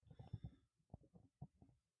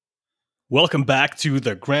Welcome back to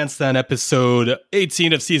the Grandstand episode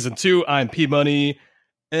 18 of season 2. I'm P Money,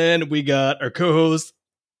 and we got our co-host,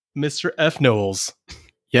 Mr. F Knowles.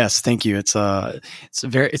 Yes, thank you. It's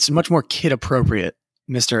much more kid appropriate,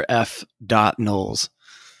 Mr. F. Knowles.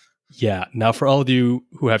 Yeah. Now, for all of you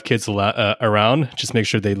who have kids around, just make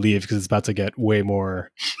sure they leave because it's about to get way more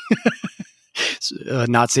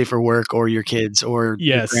not safe for work or your kids or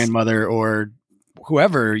your grandmother or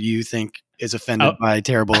whoever you think is offended by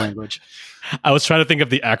terrible language. I was trying to think of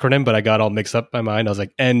the acronym, but I got all mixed up in my mind. I was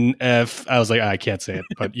like, NF. I was like, I can't say it,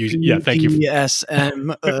 but thank you.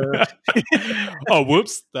 ESM. Oh,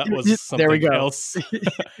 whoops. That was something there we go. else.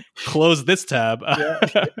 Close this tab.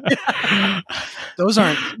 Those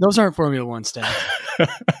aren't Formula One stats.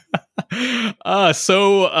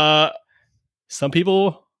 Some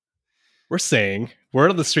people were saying word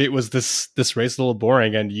on the street was this race a little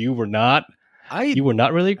boring, and you were not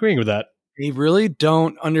really agreeing with that. They really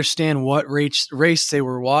don't understand what race they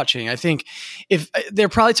were watching. I think if they're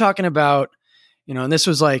probably talking about, and this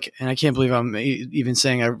was like, and I can't believe I'm even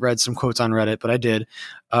saying I read some quotes on Reddit, but I did.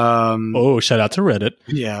 Shout out to Reddit.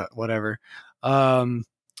 Yeah, whatever.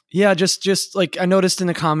 Just like I noticed in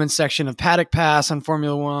the comments section of Paddock Pass on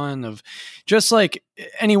Formula One, of just like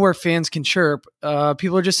anywhere fans can chirp,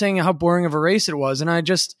 people are just saying how boring of a race it was. And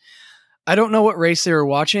I don't know what race they were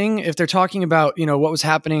watching. If they're talking about, what was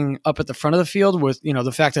happening up at the front of the field with,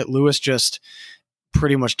 the fact that Lewis just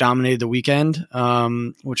pretty much dominated the weekend,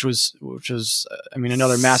 which was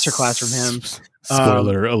another masterclass from him.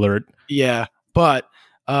 Spoiler alert. Yeah. But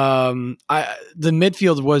the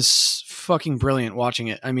midfield was fucking brilliant watching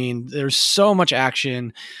it. I mean, there's so much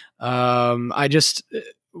action. I just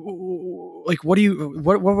like, what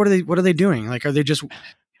are they doing? Like, are they just,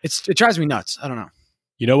 it drives me nuts. I don't know.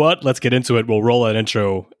 You know what? Let's get into it. We'll roll an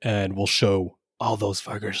intro and we'll show all those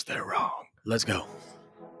fuckers they're wrong. Let's go.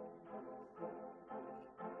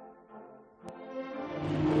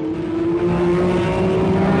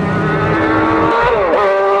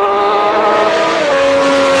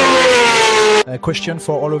 A question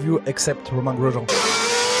for all of you except Romain Grosjean.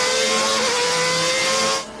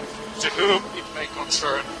 To whom it may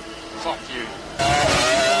concern, fuck you.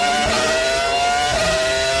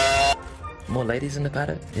 More ladies in the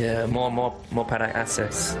paddock? Yeah, more paddock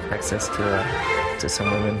access to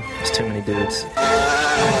some women. There's too many dudes.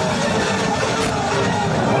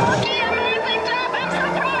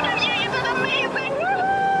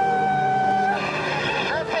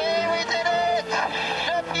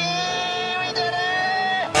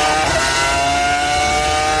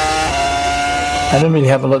 I don't really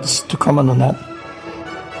have a lot to comment on that,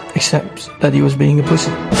 except that he was being a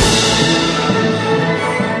pussy.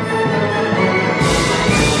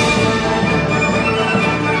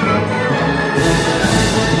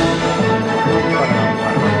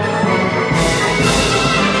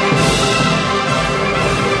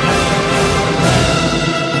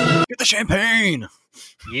 Champagne.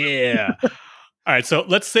 Yeah. All right, so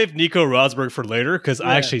let's save Nico Rosberg for later because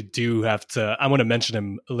I actually do have to. I want to mention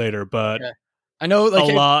him later, but I know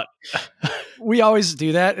like a lot. We always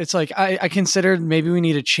do that. It's like I considered maybe we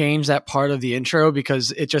need to change that part of the intro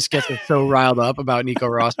because it just gets us so riled up about Nico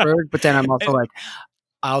Rosberg. But then I'm also like,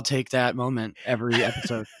 I'll take that moment every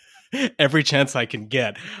episode. Every chance I can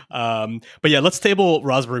get. But yeah, let's table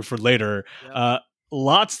Rosberg for later. Yep.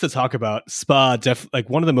 Lots to talk about. Spa, like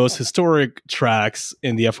one of the most historic tracks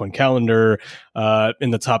in the F1 calendar,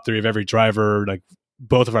 in the top 3 of every driver, like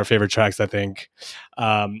both of our favorite tracks, I think.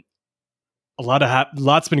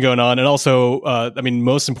 Lots been going on. And also,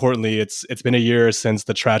 most importantly, it's been a year since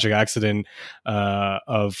the tragic accident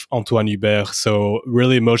of Antoine Hubert. So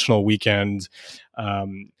really emotional weekend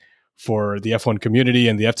for the F1 community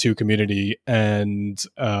and the F2 community. And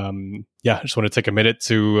I just want to take a minute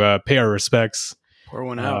to pay our respects. Pour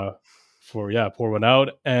one out. Pour one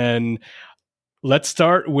out. And let's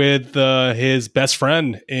start with his best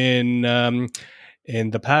friend in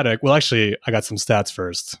the paddock. Well, actually, I got some stats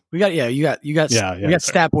first. We got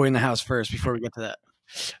Stat Boy in the house first before we get to that.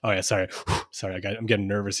 Oh yeah, sorry. I'm getting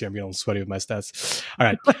nervous here. I'm getting sweaty with my stats. All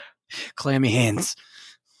right. Clammy hands.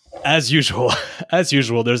 As usual,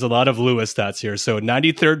 there's a lot of Lewis stats here. So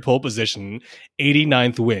 93rd pole position,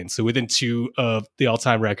 89th win. So within 2 of the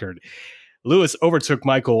all-time record. Lewis overtook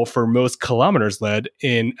Michael for most kilometers led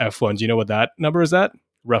in F1. Do you know what that number is at?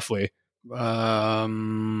 Roughly.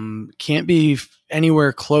 Can't be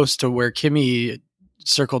anywhere close to where Kimi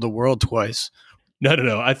circled the world twice.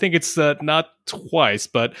 No. I think it's not twice,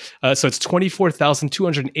 but so it's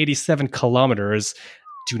 24,287 kilometers.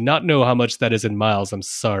 Do not know how much that is in miles. I'm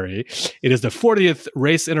sorry. It is the 40th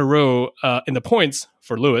race in a row in the points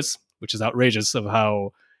for Lewis, which is outrageous of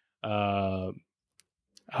how how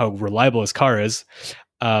reliable his car is.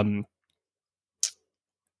 And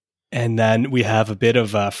then we have a bit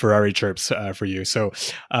of Ferrari chirps for you. So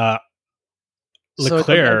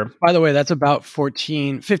Leclerc. By the way, that's about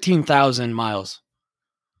 15,000 miles.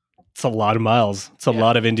 It's a lot of miles. It's a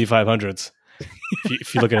lot of Indy 500s.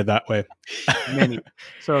 if you look at it that way. Many.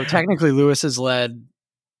 So technically, Lewis has led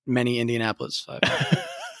many Indianapolis 500.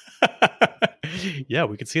 Yeah,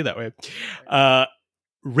 we could see it that way.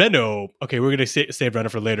 Renault. Okay, we're going to save Renault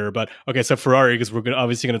for later. But okay, so Ferrari, because we're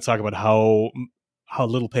obviously going to talk about how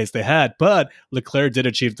little pace they had. But Leclerc did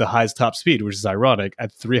achieve the highest top speed, which is ironic,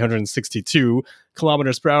 at 362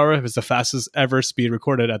 kilometers per hour. It was the fastest ever speed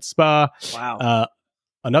recorded at Spa. Wow.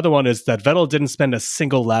 Another one is that Vettel didn't spend a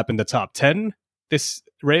single lap in the top 10 this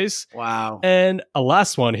race. Wow. And a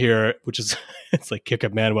last one here, which is it's like kick a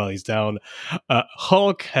man while he's down.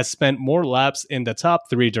 Hulk has spent more laps in the top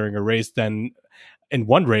 3 during a race than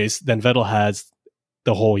Vettel has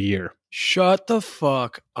the whole year. Shut the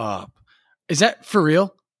fuck up. Is that for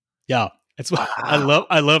real? Yeah. It's wow.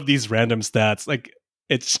 I love these random stats. Like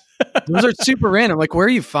it's those are super random. Like, where are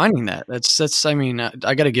you finding that? That's I mean,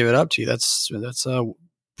 I got to give it up to you. That's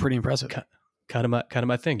pretty impressive. Kind of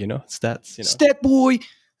my thing, stats, Stat boy.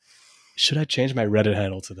 Should I change my Reddit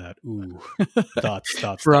handle to that? Ooh.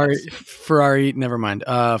 thoughts. Ferrari, never mind.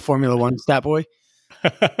 Formula 1 stat boy.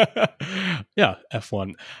 Yeah,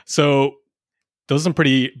 F1. So those are some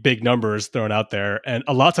pretty big numbers thrown out there and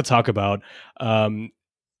a lot to talk about. The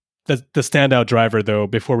standout driver, though,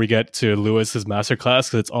 before we get to Lewis's masterclass,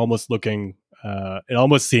 because it's almost looking, it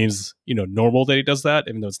almost seems, normal that he does that,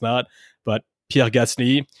 even though it's not. But Pierre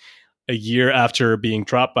Gasly, a year after being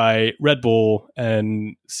dropped by Red Bull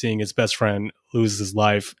and seeing his best friend lose his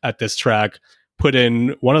life at this track, put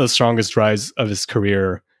in one of the strongest drives of his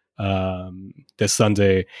career this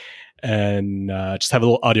Sunday, and just have a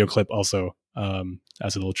little audio clip also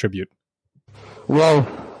as a little tribute. Wow,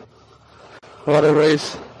 what a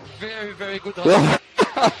race. Very, very good ride.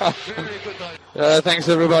 Very good ride. Yeah, thanks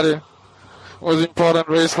everybody. It was an important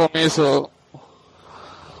race for me, so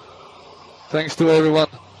thanks to everyone.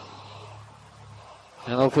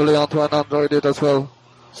 And hopefully Antoine enjoyed it as well,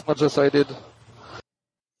 as much as I did.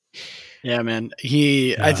 Yeah, man.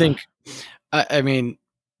 I think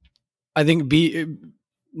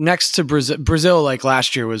next to Brazil, like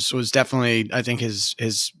last year was definitely, I think his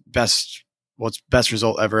best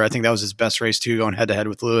result ever. I think that was his best race too, going head to head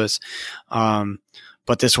with Lewis.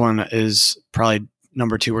 But this one is probably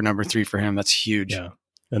number 2 or number 3 for him. That's huge. Yeah.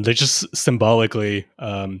 And they're just symbolically,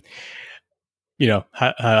 happening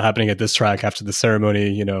at this track after the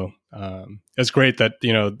ceremony, it's great that,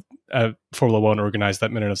 Formula One organized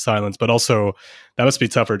that minute of silence, but also that must be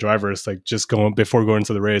tough for drivers, like just before going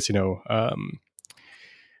into the race, thinking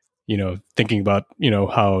about,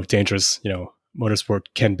 how dangerous, motorsport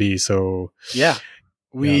can be. So yeah,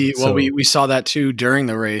 we saw that too during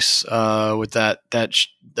the race with that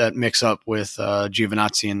mix up with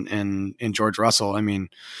Giovinazzi and George Russell. I mean,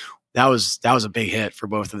 that was a big hit for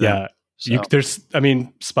both of them. Yeah.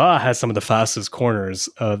 Spa has some of the fastest corners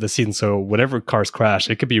of the season. So whatever cars crash,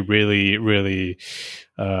 it could be really, really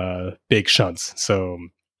big shunts. So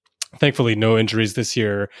thankfully, no injuries this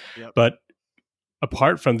year. Yep. But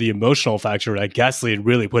apart from the emotional factor, like Gasly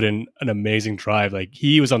really put in an amazing drive. Like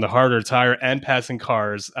he was on the harder tire and passing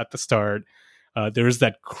cars at the start. There was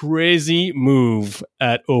that crazy move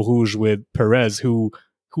at Eau Rouge with Perez, who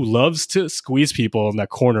loves to squeeze people in that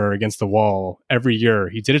corner against the wall every year.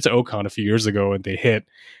 He did it to Ocon a few years ago and they hit.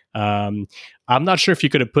 I'm not sure if you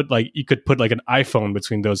could put an iPhone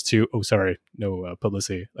between those two. Oh, sorry. No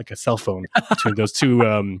publicity, like a cell phone between those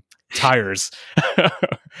two tires.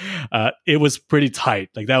 It was pretty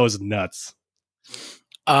tight. Like that was nuts.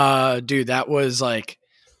 Dude, that was like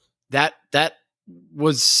that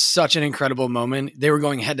was such an incredible moment. They were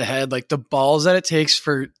going head to head, like the balls that it takes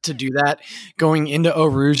to do that, going into Eau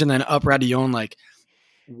Rouge and then up Radillon, like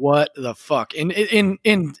what the fuck? And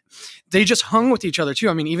they just hung with each other too.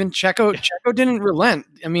 I mean, even Checo didn't relent.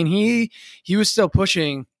 I mean, he was still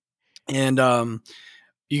pushing, and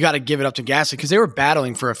you got to give it up to Gasly because they were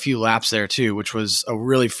battling for a few laps there too, which was a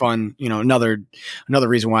really fun, another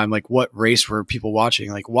reason why I'm like, what race were people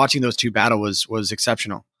watching? Like watching those two battle was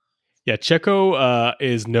exceptional. Yeah, Checo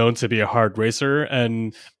is known to be a hard racer,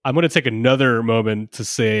 and I'm going to take another moment to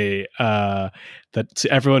say that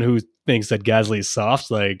to everyone who thinks that Gasly is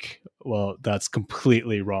soft, that's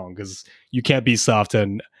completely wrong, because you can't be soft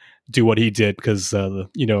and do what he did, because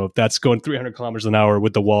that's going 300 kilometers an hour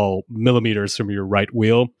with the wall millimeters from your right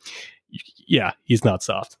wheel. Yeah, he's not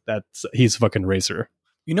soft. He's a fucking racer.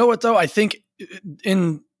 You know what though? I think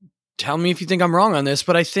tell me if you think I'm wrong on this,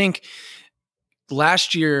 but I think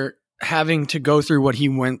last year having to go through what he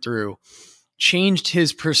went through changed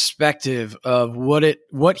his perspective of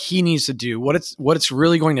what he needs to do, what it's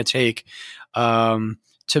really going to take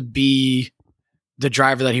to be the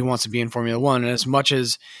driver that he wants to be in Formula One. And as much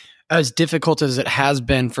as difficult as it has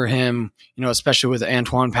been for him, especially with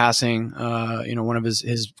Antoine passing, one of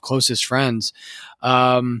his closest friends,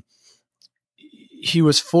 he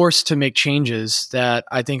was forced to make changes that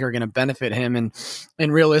I think are going to benefit him.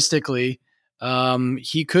 And realistically,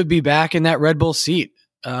 he could be back in that Red Bull seat.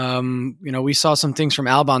 We saw some things from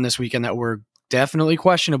Albon this weekend that were definitely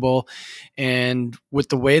questionable. And with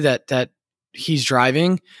the way that he's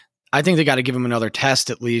driving, I think they got to give him another test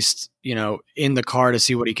at least, in the car to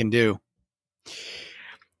see what he can do.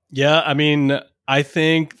 Yeah, I mean, I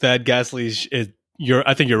think that Gasly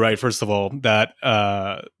I think you're right. First of all, that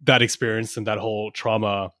experience and that whole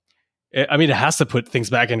trauma, it has to put things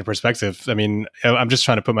back into perspective. I mean, I'm just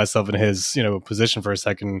trying to put myself in his, position for a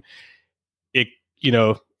second.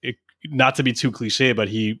 Not to be too cliche, but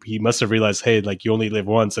he must have realized, hey, like, you only live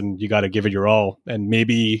once and you got to give it your all. And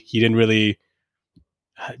maybe he didn't really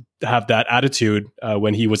have that attitude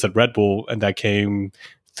when he was at Red Bull, and that came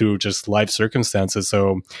through just life circumstances.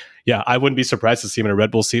 So yeah, I wouldn't be surprised to see him in a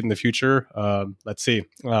Red Bull seat in the future. Let's see.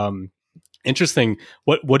 Interesting.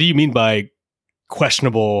 What do you mean by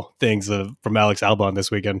questionable things from Alex Albon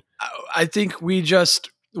this weekend? I think we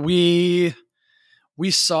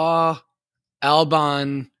saw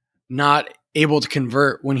Albon not able to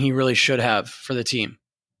convert when he really should have for the team.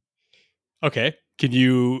 Okay. Can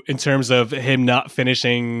you, in terms of him not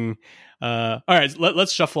finishing, all right,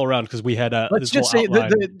 let's shuffle around, because we had let's just say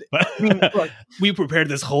we prepared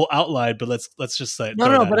this whole outline, but let's just say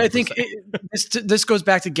no. But I think this goes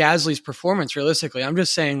back to Gasly's performance. Realistically, I'm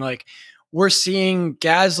just saying, like, we're seeing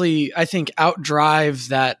Gasly, I think, outdrive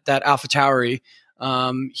that AlphaTauri.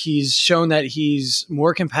 He's shown that he's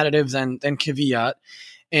more competitive than Kvyat,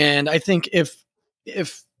 and I think if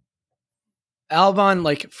Albon,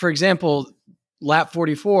 like, for example, lap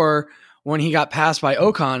 44, when he got passed by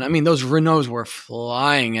Ocon, those Renaults were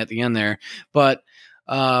flying at the end there. But,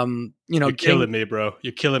 you're killing me, bro.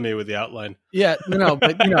 You're killing me with the outline. Yeah, no,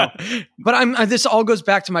 but, but this all goes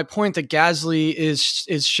back to my point that Gasly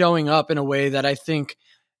is showing up in a way that I think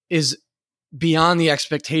is beyond the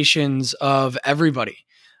expectations of everybody.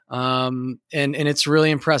 And it's really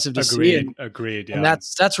impressive to see. Agreed. Yeah. And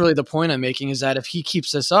that's really the point I'm making, is that if he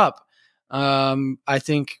keeps this up, I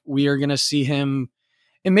think we are going to see him,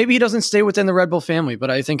 and maybe he doesn't stay within the Red Bull family, but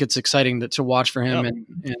I think it's exciting to watch for him. And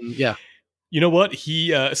yeah, you know what?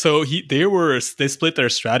 They split their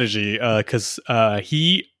strategy, because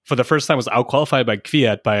he, for the first time, was out qualified by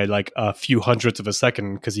Kvyat by like a few hundredths of a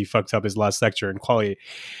second, because he fucked up his last sector in quali.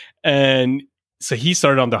 And so he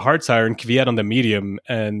started on the hard tire and Kvyat on the medium,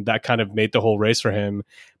 and that kind of made the whole race for him.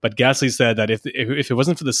 But Gasly said that if it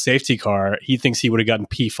wasn't for the safety car, he thinks he would have gotten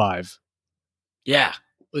P5. Yeah,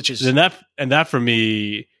 which is and that for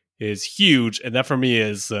me is huge, and that for me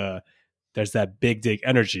is there's that big dig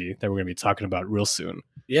energy that we're going to be talking about real soon.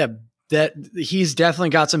 Yeah, that he's definitely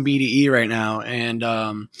got some BDE right now, and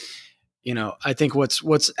I think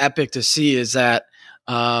what's epic to see is that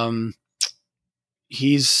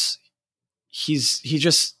he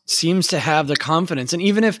just seems to have the confidence. And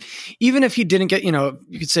even if he didn't get,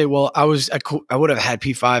 you could say, well, I would have had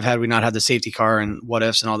P5 had we not had the safety car and what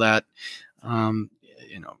ifs and all that.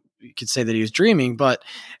 You could say that he was dreaming, but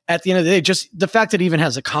at the end of the day, just the fact that he even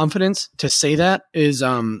has the confidence to say that is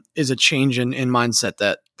a change in mindset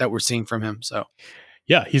that we're seeing from him. So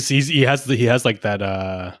yeah, he has like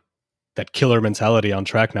that killer mentality on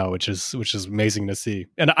track now, which is amazing to see.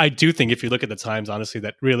 And I do think, if you look at the times, honestly,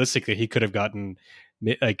 that realistically he could have gotten,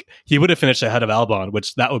 like, he would have finished ahead of Albon,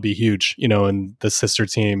 which that would be huge, in the sister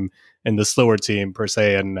team and the slower team per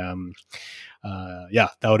se. And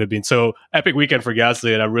that would have been so epic weekend for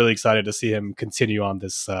Gasly, and I'm really excited to see him continue on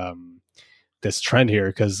this trend here,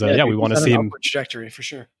 because we want to see him trajectory for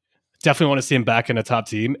sure. Definitely want to see him back in a top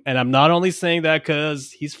team. And I'm not only saying that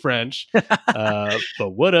because he's French, but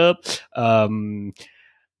what up?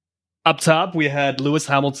 Up top, we had Lewis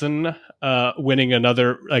Hamilton winning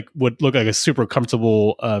another, would look like a super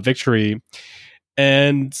comfortable victory.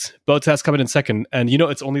 And Bottas coming in second. And,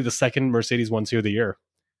 it's only the second Mercedes 1-2 of the year.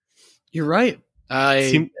 You're right.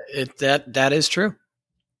 That is true.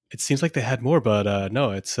 It seems like they had more, but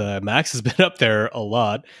no, it's Max has been up there a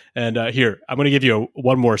lot. And here, I'm going to give you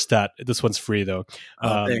one more stat. This one's free, though.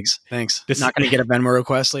 Thanks. This not going to get a Venmo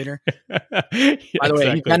request later. By the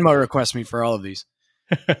way, he Venmo requests me for all of these.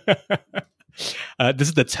 This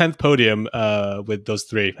is the 10th podium with those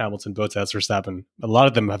three: Hamilton, Bottas, Verstappen. A lot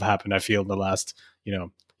of them have happened, I feel, in the last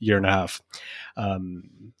year and a half.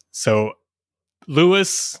 So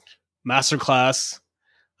Lewis, masterclass.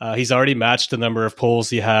 He's already matched the number of poles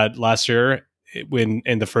he had last year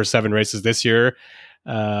in the first 7 races this year.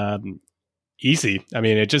 Easy. I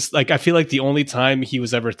mean, it just I feel like the only time he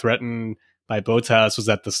was ever threatened by Bottas was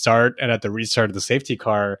at the start and at the restart of the safety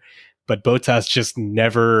car, but Bottas just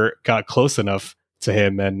never got close enough to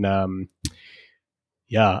him. And I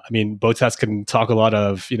mean, Bottas can talk a lot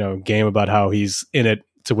of game about how he's in it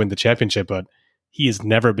to win the championship, but he has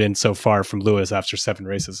never been so far from Lewis after 7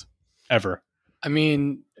 races ever. I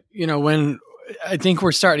mean, when I think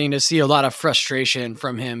we're starting to see a lot of frustration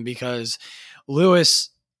from him because Lewis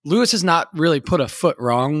has not really put a foot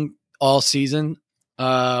wrong all season.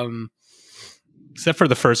 Except for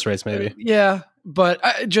the first race, maybe. Yeah, but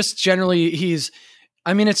just generally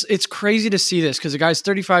it's crazy to see this because the guy's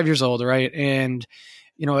 35 years old, right? And,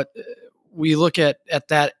 we look at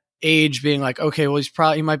that age being like, okay, well,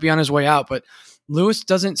 he might be on his way out, but Lewis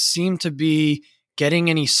doesn't seem to be getting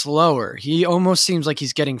any slower. He almost seems like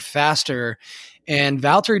he's getting faster, and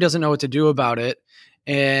Valtteri doesn't know what to do about it.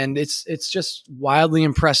 And it's just wildly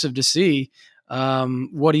impressive to see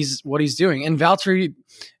what he's doing. And Valtteri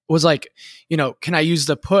was like, can I use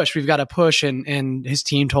the push? We've got to push. And his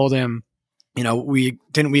team told him,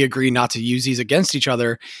 we agree not to use these against each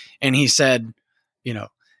other. And he said,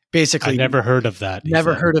 basically, I never heard of that.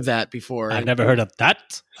 Never heard of that before. I never heard of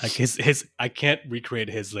that. Like his I can't recreate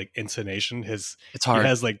his intonation. It's hard. He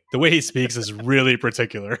has the way he speaks is really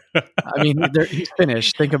particular. I mean, he's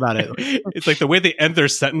Finnish. Think about it. It's like the way they end their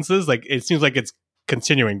sentences. Like it seems like it's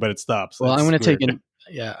continuing, but it stops. Well, I'm going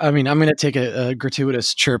to take a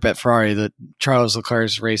gratuitous chirp at Ferrari that Charles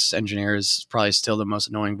Leclerc's race engineer is probably still the most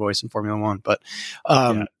annoying voice in Formula One. But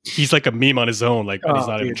he's like a meme on his own. Like he's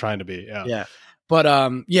not even trying to be. Yeah. But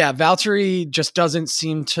Valtteri just doesn't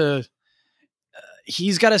seem to.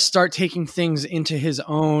 He's got to start taking things into his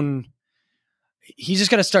own. He's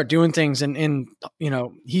just got to start doing things, and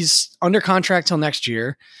he's under contract till next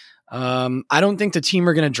year. I don't think the team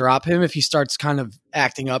are going to drop him if he starts kind of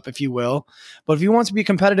acting up, if you will. But if he wants to be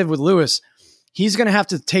competitive with Lewis, he's going to have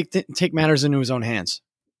to take matters into his own hands.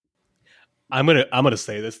 I'm gonna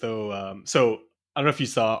say this though. So I don't know if you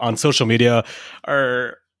saw on social media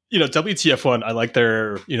or. WTF1, I like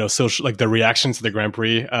their, social, like the reactions to the Grand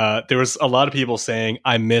Prix. There was a lot of people saying,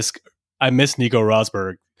 I miss Nico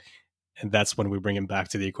Rosberg. And that's when we bring him back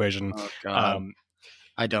to the equation. Oh, God.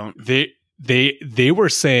 I don't. They were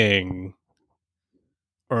saying,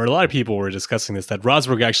 or a lot of people were discussing this, that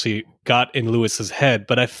Rosberg actually got in Lewis's head.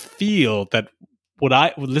 But I feel that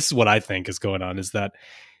this is what I think is going on is that,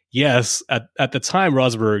 yes, at the time,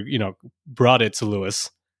 Rosberg, brought it to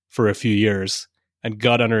Lewis for a few years and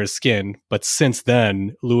got under his skin. But since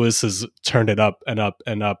then, Lewis has turned it up and up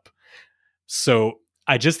and up. So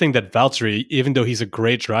I just think that Valtteri, even though he's a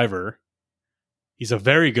great driver, he's a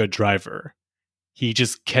very good driver. He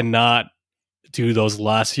just cannot do those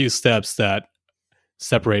last few steps that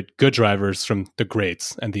separate good drivers from the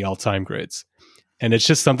greats and the all-time greats. And it's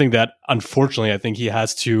just something that, unfortunately, I think he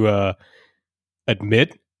has to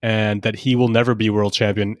admit, and that he will never be world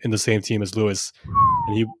champion in the same team as Lewis.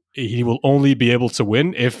 And he will only be able to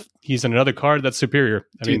win if he's in another car that's superior.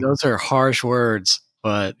 I mean, those are harsh words,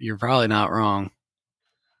 but you're probably not wrong.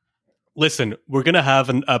 Listen, we're going to have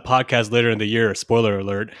a podcast later in the year, spoiler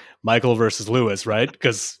alert, Michael versus Lewis, right?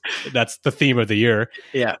 Because that's the theme of the year.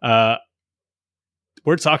 Yeah.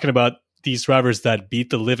 We're talking about these drivers that beat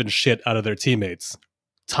the living shit out of their teammates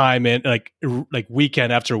time in, like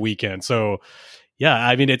weekend after weekend. So, yeah,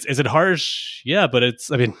 I mean, is it harsh? Yeah, but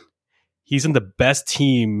he's in the best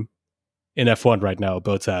team in F1 right now,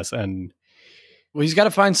 Bottas, and well, he's got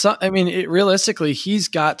to find some. I mean, realistically, he's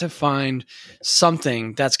got to find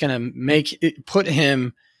something that's going to put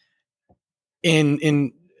him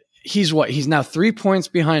in. He's now 3 points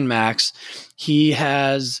behind Max.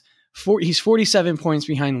 He's 47 points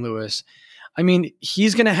behind Lewis. I mean,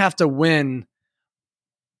 he's going to have to win.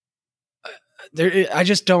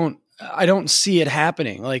 I don't see it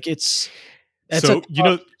happening. Like it's so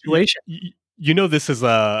a situation. This is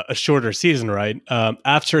a shorter season, right?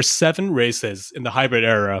 After 7 races in the hybrid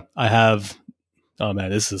era, I have. Oh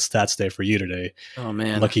man, this is stats day for you today. Oh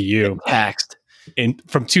man, lucky you. Taxed.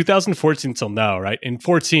 From 2014 till now, right? In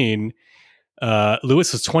 14,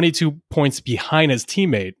 Lewis was 22 points behind his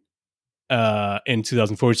teammate. In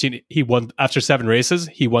 2014, he won after 7 races.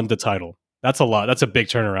 He won the title. That's a lot. That's a big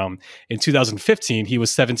turnaround. In 2015, he was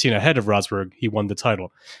 17 ahead of Rosberg. He won the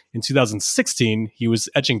title. In 2016, he was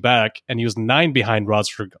edging back, and he was 9 behind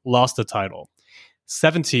Rosberg, lost the title.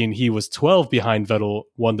 17, he was 12 behind Vettel,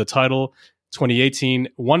 won the title. 2018,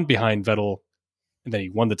 1 behind Vettel, and then he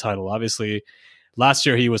won the title, obviously. Last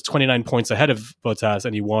year, he was 29 points ahead of Bottas,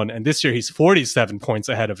 and he won. And this year, he's 47 points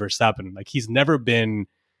ahead of Verstappen. Like, he's never been...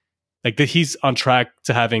 Like, he's on track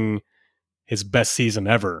to having his best season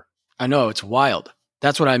ever. I know, it's wild.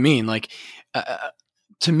 That's what I mean. Like,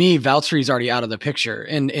 to me, Valtteri's already out of the picture.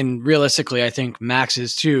 And realistically, I think Max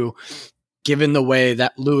is too, given the way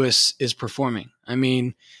that Lewis is performing. I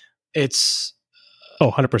mean, it's...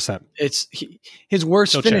 100%. His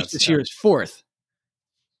worst finish chance, this year is 4th.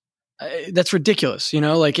 That's ridiculous.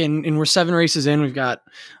 Like, and we're 7 races in. We've got,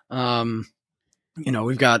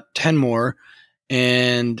 we've got 10 more.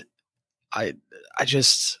 And I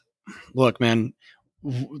just... Look, man,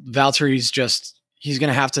 Valtteri's he's going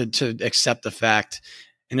to have to accept the fact,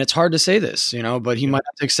 and it's hard to say this, but he might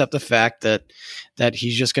have to accept the fact that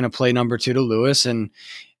he's just going to play number 2 to Lewis. And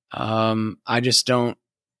I just don't,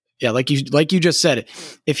 like you just said,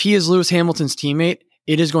 if he is Lewis Hamilton's teammate,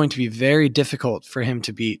 it is going to be very difficult for him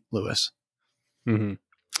to beat Lewis. Mm-hmm.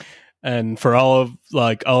 And for all of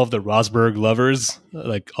the Rosberg lovers,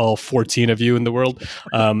 like all 14 of you in the world,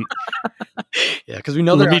 because we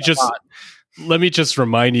know let me just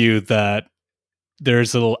remind you that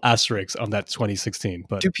there's a little asterisk on that 2016.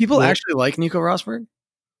 But do people actually like Nico Rosberg?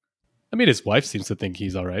 I mean, his wife seems to think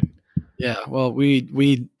he's all right. Yeah, well,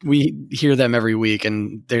 we hear them every week,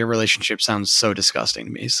 and their relationship sounds so disgusting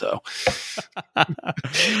to me. So,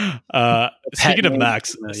 speaking of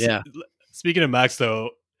Max, speaking of Max, though.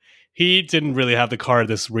 He didn't really have the car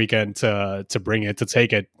this weekend to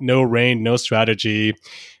take it. No rain, no strategy.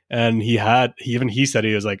 And he said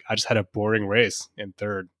he was like, I just had a boring race in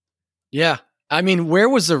 3rd. Yeah. I mean, where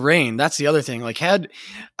was the rain? That's the other thing. Like,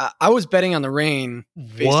 I was betting on the rain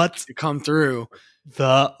to come through.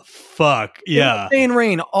 The fuck? Yeah.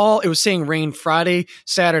 It was saying rain Friday,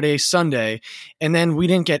 Saturday, Sunday. And then we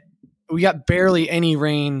got barely any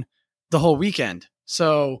rain the whole weekend.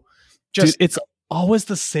 So dude, it's always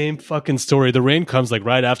the same fucking story. The rain comes like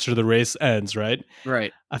right after the race ends, right?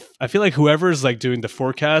 Right. I feel like whoever's like doing the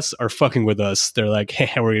forecasts are fucking with us. They're like,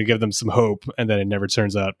 hey, we're gonna give them some hope, and then it never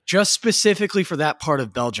turns out. Just specifically for that part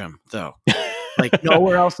of Belgium, though. Like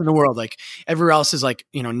nowhere else in the world. Like everywhere else is like,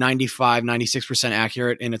 95, 96%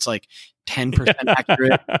 accurate, and it's like 10%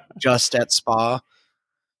 accurate just at Spa.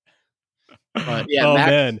 But yeah, oh Max,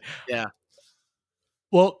 man. Yeah.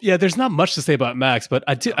 Well, yeah, there's not much to say about Max, but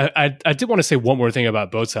I did want to say one more thing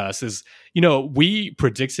about Bottas is, we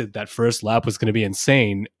predicted that first lap was going to be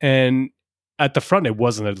insane. And at the front, it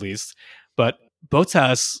wasn't, at least. But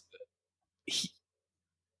Bottas,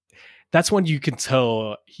 that's when you can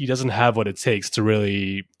tell he doesn't have what it takes to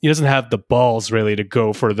really, he doesn't have the balls really to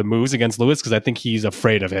go for the moves against Lewis, because I think he's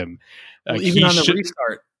afraid of him. Even on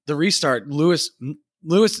the restart, Lewis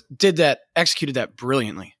did that, executed that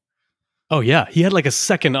brilliantly. Oh yeah, he had like a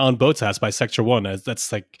second on Bottas by sector 1.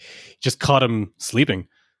 That's like just caught him sleeping.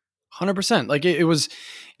 100%. Like it was,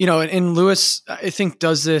 and Lewis, I think,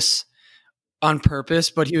 does this on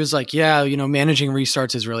purpose. But he was like, yeah, managing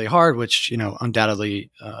restarts is really hard, which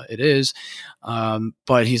undoubtedly it is.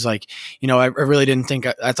 But he's like, I really didn't think.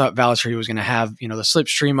 I thought Valtteri was going to have the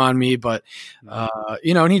slipstream on me, but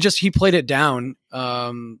and he played it down.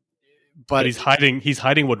 But he's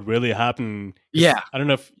hiding what really happened. Yeah. I don't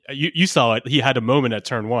know if you saw it. He had a moment at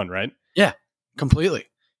turn 1, right? Yeah, completely.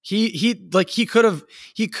 He could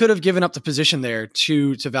have given up the position there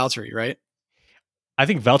to Valtteri, right? I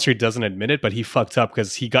think Valtteri doesn't admit it, but he fucked up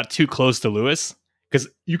because he got too close to Lewis. Because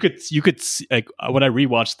you could see, like, when I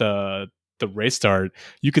rewatched the race start,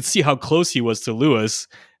 you could see how close he was to Lewis,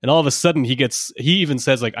 and all of a sudden he even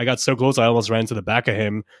says, like, I got so close I almost ran to the back of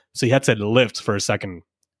him, so he had to lift for a second.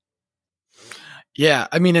 Yeah,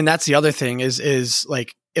 I mean, and that's the other thing is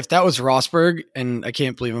like, if that was Rosberg, and I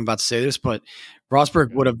can't believe I'm about to say this, but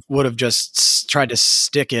Rosberg would have just tried to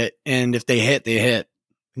stick it, and if they hit,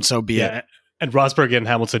 and so be it. And Rosberg and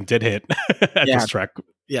Hamilton did hit at this track.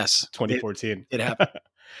 Yes, 2014. It happened.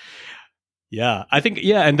 Yeah, I think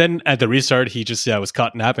and then at the restart, he just was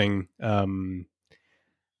caught napping. That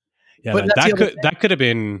could have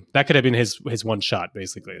been his one shot,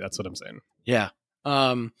 basically. That's what I'm saying. Yeah.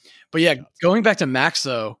 But yeah, going back to Max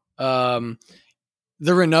though, the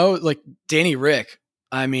Renault, like Danny Rick,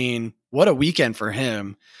 I mean, what a weekend for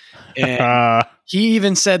him. And he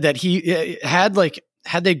even said that he had they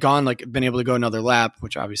been able to go another lap,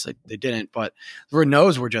 which obviously they didn't, but the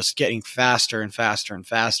Renaults were just getting faster and faster and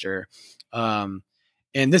faster.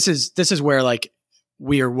 and this is where like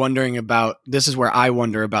we are wondering about. This is where I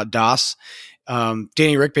wonder about Das.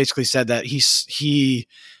 Danny Rick basically said that his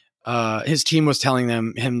team was telling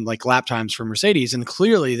him like lap times for Mercedes, and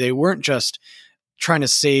clearly they weren't just trying to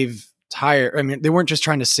save tire. I mean, they weren't just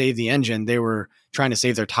trying to save the engine; they were trying to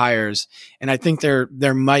save their tires. And I think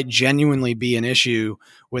there might genuinely be an issue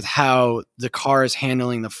with how the car is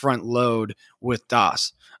handling the front load with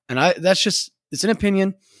Das. And it's an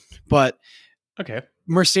opinion, but okay.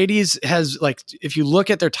 Mercedes has, like, if you look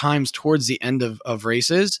at their times towards the end of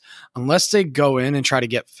races, unless they go in and try to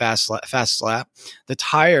get fast lap, the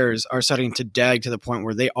tires are starting to dag to the point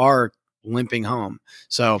where they are limping home.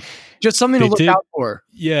 So just something to look out for.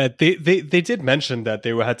 Yeah, they did mention that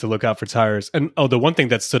they had to look out for tires. And the one thing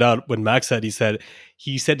that stood out when Max said, he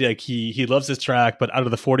said like he loves this track, but out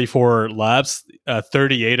of the 44 laps,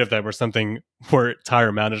 38 of them or something were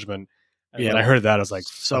tire management. And when I heard that, I was like,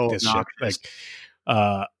 so fuck this shit.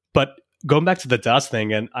 Like, but going back to the Das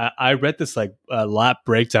thing, and I read this like lap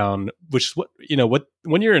breakdown, which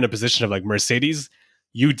when you're in a position of like Mercedes,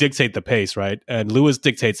 you dictate the pace, right? And Lewis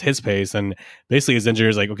dictates his pace, and basically his engineer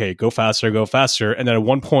is like, okay, go faster. And then at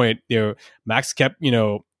one point, Max kept,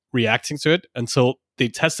 reacting to it until they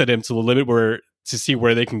tested him to the limit to see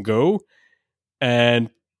where they can go and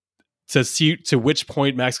to see to which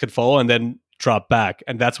point Max could fall and then drop back.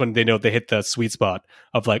 And that's when they know they hit the sweet spot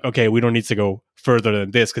of like, okay, we don't need to go further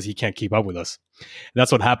than this because he can't keep up with us. And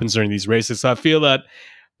that's what happens during these races. So I feel that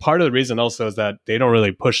part of the reason also is that they don't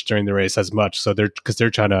really push during the race as much. So they're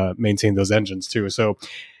trying to maintain those engines too. So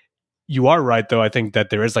you are right, though. I think that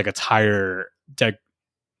there is like a tire deck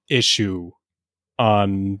issue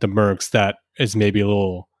on the Mercs that is maybe a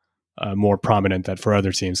little more prominent than for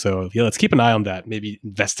other teams. So yeah, let's keep an eye on that. Maybe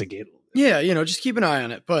investigate. Yeah, just keep an eye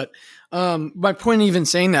on it. But my point even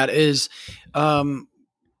saying that is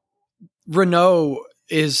Renault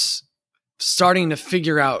is starting to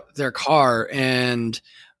figure out their car, and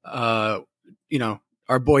our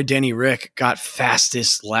boy Danny Rick got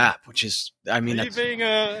fastest lap, which is, I mean, Are you being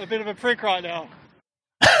a bit of a prick right now?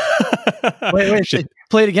 wait,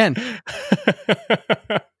 play it again.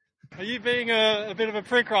 Are you being a bit of a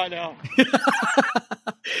prick right now?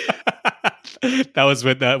 That was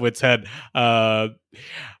with Ted.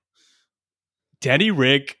 Danny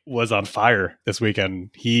Rick was on fire this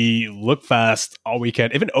weekend. He looked fast all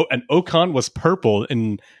weekend. Even and Ocon was purple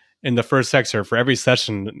in the first sector for every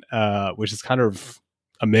session, which is kind of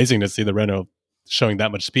amazing to see the Renault showing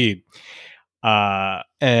that much speed.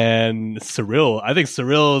 And Cyril, I think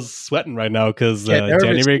Cyril's sweating right now because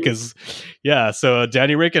Danny Rick is, so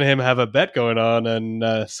Danny Rick and him have a bet going on.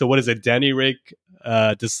 And so what is it? Danny Rick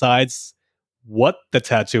decides what the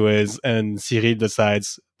tattoo is, and Cyril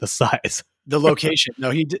decides the size. The location.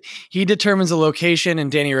 No, he determines the location,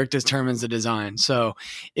 and Danny Rick determines the design. So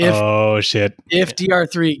if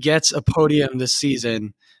DR3 gets a podium this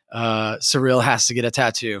season, Cyril has to get a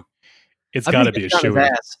tattoo. It's got to be a shoe.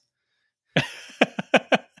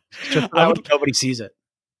 Just nobody sees it.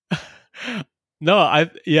 No,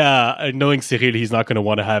 knowing Cyril, he's not going to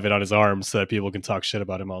want to have it on his arm so that people can talk shit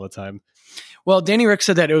about him all the time. Well, Danny Rick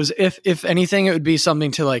said that it was, if anything, it would be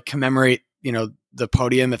something to like commemorate, the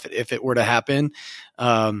podium if it were to happen.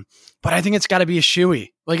 But I think it's got to be a shoey.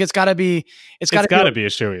 Like it's got to be a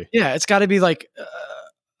shoey. Yeah, it's got to be like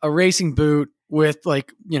a racing boot with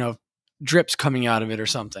like drips coming out of it or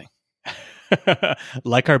something.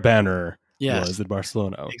 Like our banner was at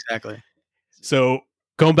Barcelona. Exactly. So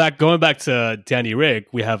going back to Danny Rick,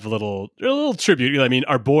 we have a little tribute. I mean,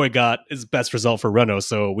 our boy got his best result for Renault,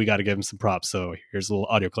 so we got to give him some props. So here's a little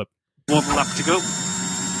audio clip. 1 lap to go.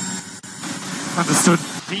 Understood.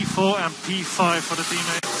 P4 and P5 for the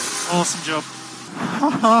teammate. Awesome job.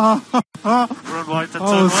 Run right to turn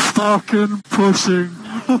I was fucking pushing.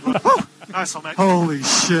 Nice one, mate. Holy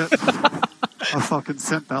shit. I fucking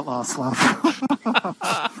sent that last lap.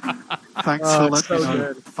 Thanks for letting me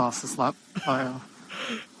know the fastest lap. I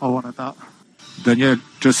wanted that. Daniel,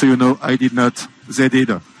 just so you know, I did not. They did.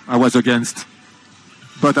 I was against.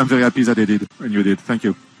 But I'm very happy that they did, and you did. Thank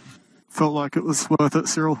you. Felt like it was worth it,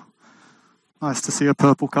 Cyril. Nice to see a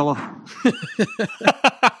purple color. Dude,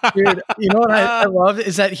 you know what I love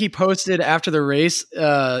is that he posted after the race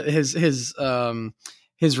his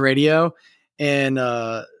radio, and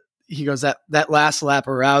he goes, that last lap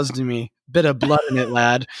aroused me. Bit of blood in it,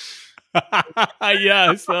 lad.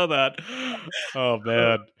 Yeah, I saw that. Oh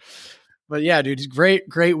man. But yeah, dude,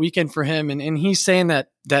 great weekend for him. And he's saying that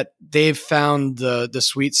they've found the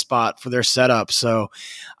sweet spot for their setup. So,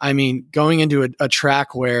 I mean, going into a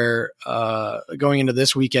track where going into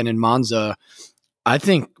this weekend in Monza, I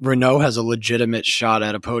think Renault has a legitimate shot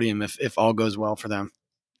at a podium if all goes well for them.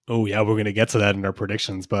 Oh yeah, we're gonna get to that in our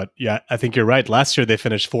predictions, but yeah, I think you're right. Last year they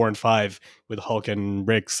finished 4 and 5 with Hulk and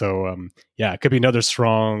Rick, so yeah, it could be another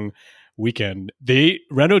strong weekend.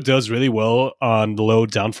 Renault does really well on the low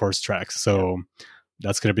downforce tracks, so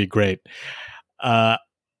that's gonna be great.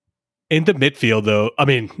 In the midfield, though,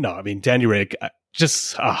 Danny Rick. I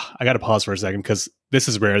got to pause for a second because this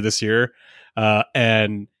is rare this year,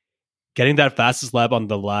 and getting that fastest lap on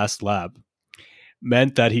the last lap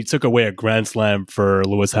meant that he took away a Grand Slam for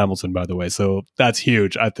Lewis Hamilton, by the way. So that's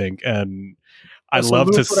huge, I think. And I'd love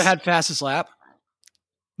Lewis to. would have had fastest lap.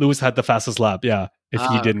 Lewis had the fastest lap, yeah. If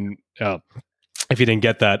he didn't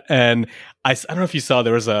get that, and I don't know if you saw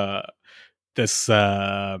there was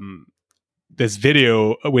this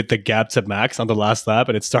video with the gap to Max on the last lap,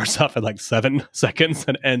 and it starts off at like 7 seconds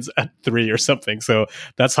and ends at 3 or something. So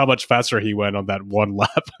that's how much faster he went on that one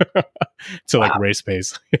lap to like race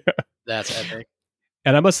pace. That's epic.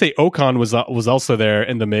 And I must say, Ocon was also there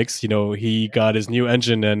in the mix. You know, he got his new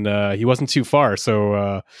engine, and he wasn't too far.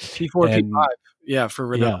 So P4, P5, yeah, for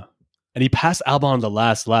Renault. Yeah. And he passed Albon on the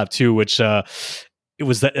last lap too, which it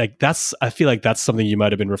was that like that's. I feel like that's something you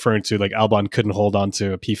might have been referring to. Like Albon couldn't hold on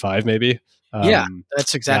to a P5, maybe. Yeah,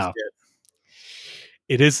 that's exactly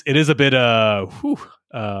it. It is a bit it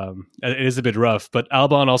is a bit rough. But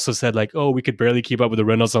Albon also said like, oh, we could barely keep up with the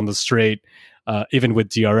Renaults on the straight, even with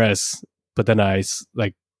DRS. But then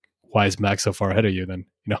why is Max so far ahead of you then?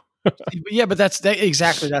 You know? Yeah, but that's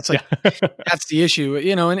exactly. That's like, that's the issue,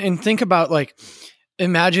 you know, and think about like,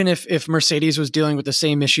 imagine if Mercedes was dealing with the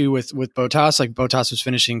same issue with Bottas, like Bottas was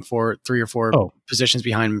finishing 3 or 4 positions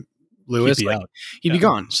behind Lewis, he'd be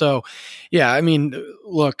gone. So yeah, I mean,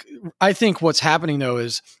 look, I think what's happening though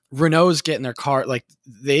is Renault's getting their car, like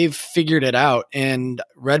they've figured it out, and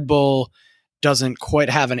Red Bull doesn't quite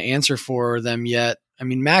have an answer for them yet. I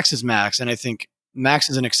mean, Max is Max, and I think Max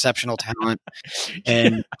is an exceptional talent.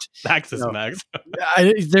 And Max is Max.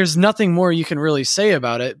 There's nothing more you can really say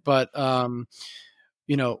about it. But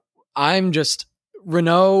you know, I'm just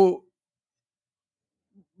Renault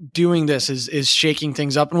doing this is shaking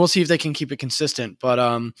things up, and we'll see if they can keep it consistent. But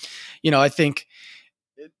you know, I think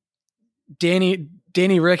Danny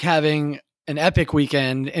Rick having an epic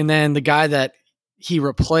weekend, and then the guy that he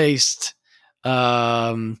replaced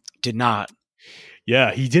did not.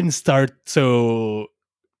 Yeah, he didn't start. So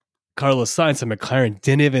Carlos Sainz and McLaren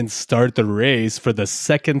didn't even start the race for the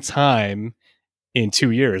second time in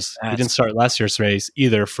 2 years. He didn't start last year's race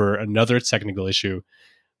either for another technical issue.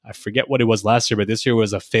 I forget what it was last year, but this year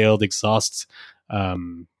was a failed exhaust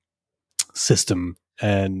system.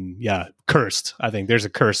 And yeah, cursed. I think there's a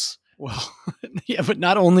curse. Well, yeah, but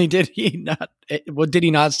not only did he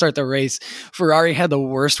not start the race, Ferrari had the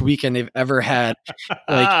worst weekend they've ever had,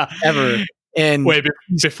 like ever. And wait,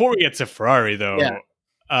 before we get to Ferrari though,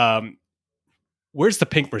 where's the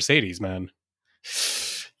pink Mercedes, man?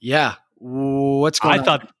 Yeah. What's going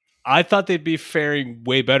on? I thought they'd be faring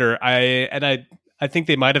way better. I think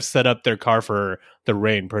they might have set up their car for the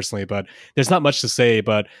rain personally, but there's not much to say.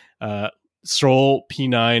 But Stroll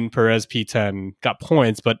P9, Perez P10 got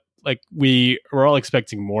points, but like we were all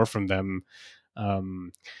expecting more from them.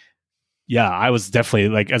 Yeah, I was definitely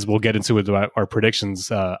like, as we'll get into with our predictions,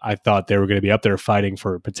 I thought they were going to be up there fighting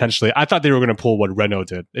for potentially. I thought they were going to pull what Renault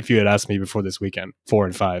did. If you had asked me before this weekend, 4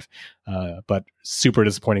 and 5, but super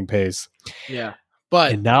disappointing pace. Yeah,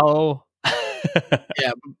 but and now.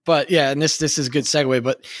 And this is a good segue,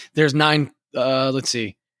 but there's 9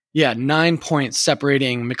 9 points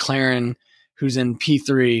separating McLaren, who's in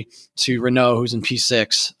P3, to Renault, who's in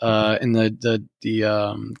P6 in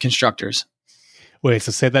the constructors. Wait,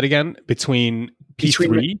 so say that again. Between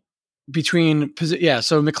P3?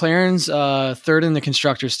 So McLaren's third in the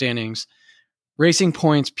constructor standings. Racing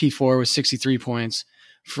points P4 with 63 points.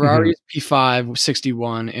 Ferrari's P5 with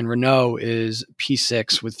 61, and Renault is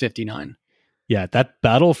P6 with 59. Yeah, that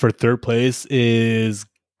battle for third place is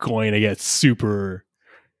going to get super,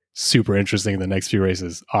 super interesting in the next few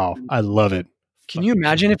races. Oh, I love it. Can you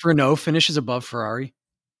imagine if Renault finishes above Ferrari?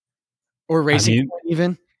 Or Racing Point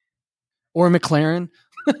even? Or McLaren?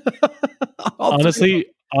 Honestly,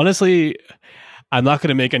 I'm not going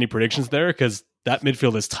to make any predictions there because that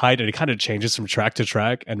midfield is tight and it kind of changes from track to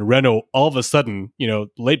track. And Renault, all of a sudden,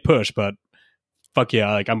 late push, but fuck yeah,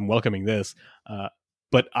 like I'm welcoming this.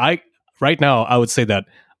 But right now, I would say that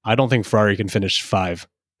I don't think Ferrari can finish 5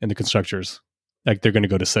 in the constructors. Like they're going to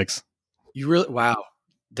go to 6. You really? Wow.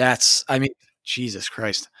 Jesus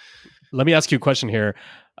Christ. Let me ask you a question here.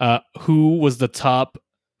 Who was the top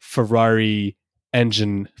Ferrari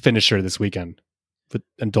engine finisher this weekend?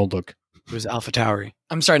 And don't look. It was AlphaTauri.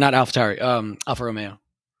 I'm sorry, not AlphaTauri. Alfa Romeo.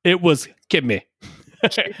 It was Kimi.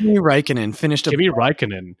 Kimi Raikkonen finished. Kimi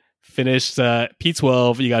Raikkonen finished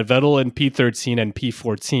P12. You got Vettel in P13 and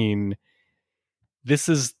P14. This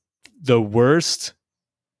is the worst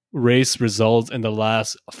race result in the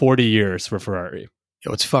last 40 years for Ferrari.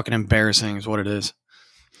 Yo, it's fucking embarrassing is what it is.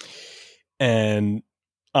 And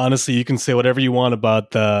honestly, you can say whatever you want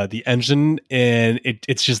about the engine, and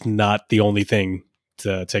it's just not the only thing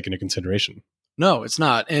to take into consideration. No, it's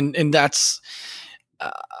not. And that's,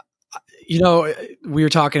 we were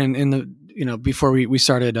talking in the, before we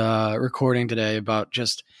started recording today about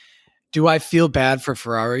just, do I feel bad for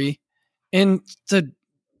Ferrari? And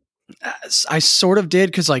I sort of did,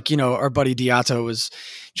 because our buddy Diato was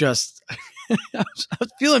just I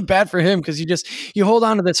was feeling bad for him, because you hold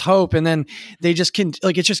on to this hope, and then they just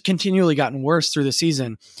it's just continually gotten worse through the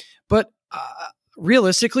season. But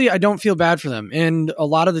realistically, I don't feel bad for them, and a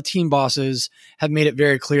lot of the team bosses have made it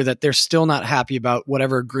very clear that they're still not happy about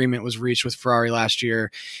whatever agreement was reached with Ferrari last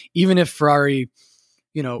year, even if Ferrari,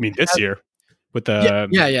 this year with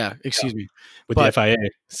the excuse me, with the FIA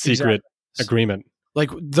secret agreement. Like,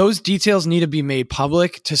 those details need to be made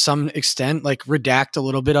public to some extent, like redact a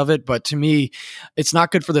little bit of it. But to me, it's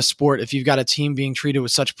not good for the sport if you've got a team being treated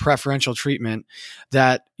with such preferential treatment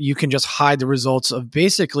that you can just hide the results of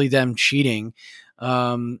basically them cheating,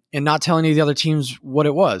 and not telling any of the other teams what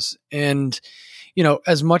it was. And,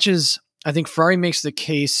 as much as I think Ferrari makes the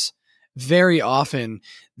case very often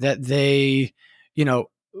that they,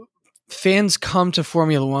 fans come to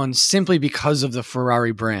Formula One simply because of the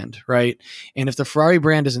Ferrari brand, right? And if the Ferrari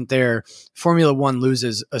brand isn't there, Formula One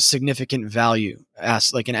loses a significant value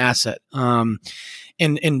as like an asset. And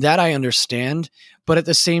that I understand, but at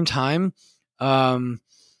the same time,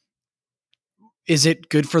 is it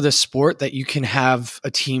good for the sport that you can have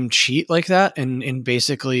a team cheat like that and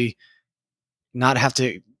basically not have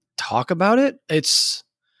to talk about it?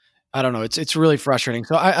 I don't know. It's really frustrating.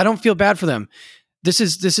 So I don't feel bad for them. This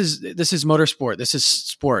is motorsport. This is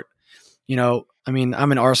sport. I'm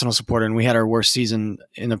an Arsenal supporter, and we had our worst season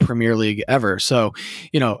in the Premier League ever. So,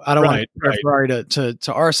 I don't want to compare Ferrari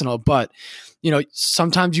to Arsenal, but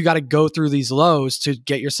sometimes you got to go through these lows to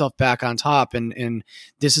get yourself back on top. And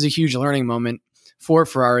this is a huge learning moment for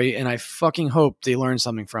Ferrari, and I fucking hope they learn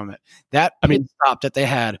something from it. That pit stop that they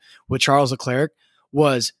had with Charles Leclerc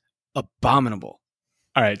was abominable.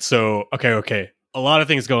 All right, so okay. A lot of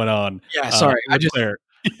things going on. Yeah, sorry.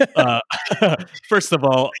 First of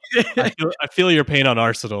all, I feel your pain on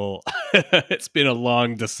Arsenal. It's been a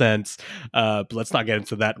long descent, but let's not get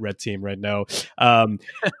into that red team right now.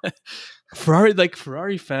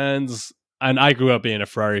 Ferrari fans, and I grew up being a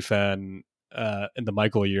Ferrari fan in the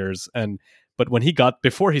Michael years, but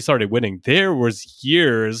before he started winning, there was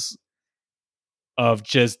years of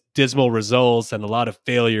just dismal results and a lot of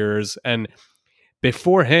failures. And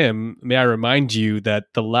before him, may I remind you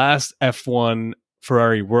that the last F1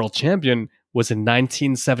 Ferrari world champion was in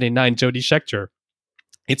 1979, Jody Scheckter.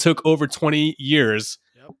 It took over 20 years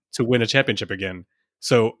to win a championship again.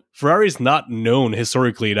 So Ferrari's not known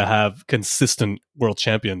historically to have consistent world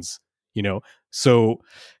champions, So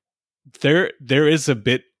there is a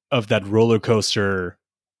bit of that roller coaster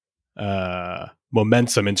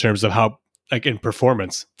momentum in terms of how, in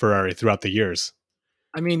performance, Ferrari throughout the years.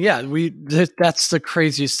 That's the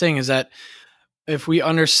craziest thing, is that if we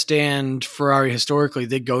understand Ferrari historically,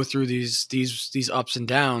 they go through these ups and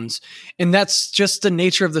downs, and that's just the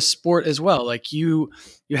nature of the sport as well. Like you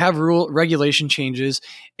have regulation changes,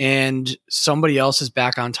 and somebody else is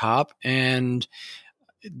back on top, and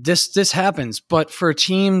this happens. But for a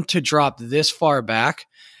team to drop this far back,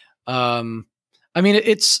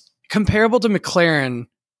 it's comparable to McLaren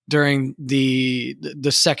during the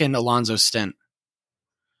second Alonso stint.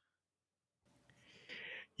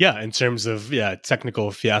 Yeah, in terms of technical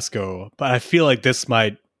fiasco, but I feel like this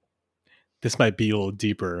might be a little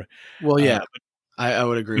deeper. Well, yeah, I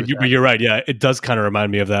would agree. But you're right. Yeah, it does kind of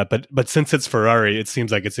remind me of that. But since it's Ferrari, it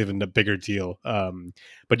seems like it's even a bigger deal.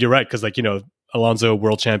 But you're right, because Alonso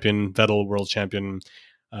world champion, Vettel world champion,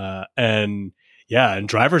 and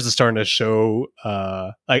drivers are starting to show.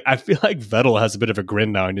 I feel like Vettel has a bit of a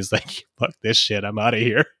grin now, and he's like, "Fuck this shit, I'm out of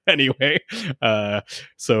here." Anyway,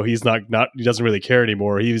 so he's not he doesn't really care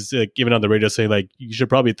anymore. He's even on the radio saying like, "You should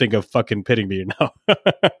probably think of fucking pitting me now,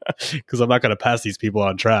 because I'm not going to pass these people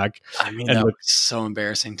on track." That was so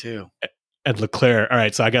embarrassing too. And Leclerc. All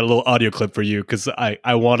right, so I got a little audio clip for you because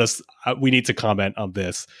I want us. We need to comment on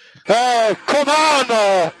this. Hey, come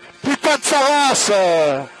on,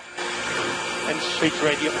 putain. And switch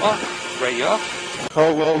radio off. Radio off.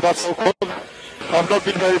 Oh, well, that's so cool. I've not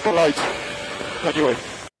been very polite. Anyway.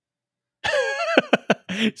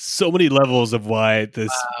 so many levels of why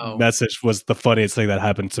this message was the funniest thing that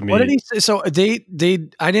happened to me. What did he say? So I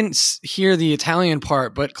didn't hear the Italian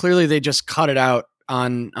part, but clearly they just cut it out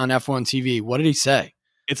on F1 TV. What did he say?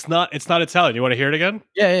 It's not Italian. You want to hear it again?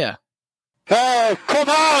 Yeah. Hey, come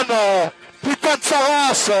on! Putain de sa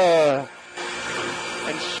race!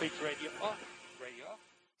 And speak radio off. Radio off.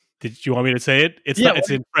 Did you want me to say it? It's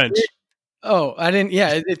in French. Oh, I didn't.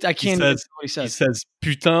 Yeah, I can't. He says, what he says. He says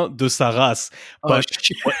 "putain de sa race," but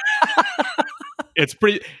it's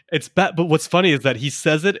bad. But what's funny is that he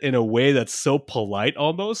says it in a way that's so polite,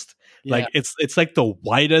 almost like it's like the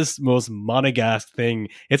whitest, most monegasque thing.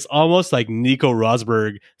 It's almost like Nico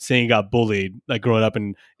Rosberg saying he got bullied, like growing up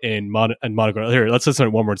in Monaco. Here, let's listen to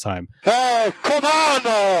it one more time. Hey, come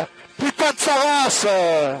on! Putain de sa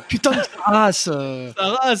race! Putain de sa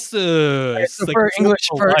race. It's like for English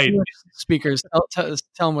speakers, tell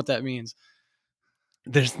them what that means.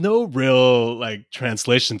 There's no real like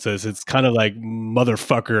translation to this. It's kind of like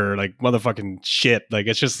motherfucker, like motherfucking shit. Like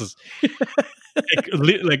it's just this,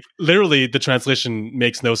 like literally the translation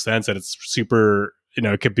makes no sense, and it's super.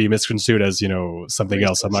 It could be misconstrued as something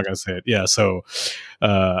else. I'm not going to say it. Yeah. So,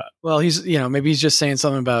 well, he's maybe he's just saying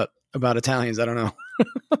something about Italians. I don't know.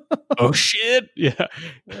 Oh shit! Yeah,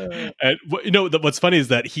 and what's funny is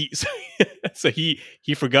that he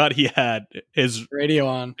forgot he had his radio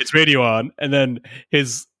on. His radio on, and then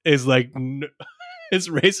his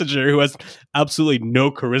race engineer, who has absolutely no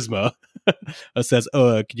charisma, says,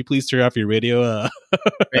 "Oh, could you please turn off your radio?"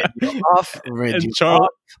 Radio off. Radio and Charles, off.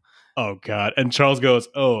 oh god! And Charles goes,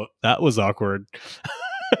 "Oh, that was awkward."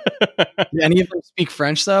 Did any of them speak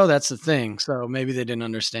French though? That's the thing. So maybe they didn't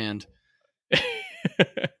understand.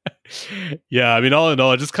 Yeah, I mean, all in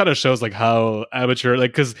all, it just kind of shows like how amateur,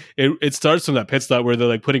 like, because it starts from that pit stop where they're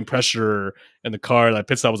like putting pressure in the car. That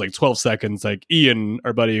pit stop was like 12 seconds. Like Ian,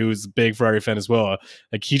 our buddy, who's a big Ferrari fan as well,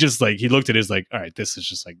 like he looked at his like, all right, this is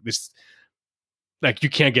just like this. Like you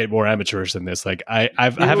can't get more amateurish than this. Like I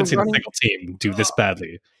haven't seen a single team do this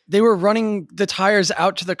badly. They were running the tires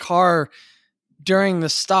out to the car during the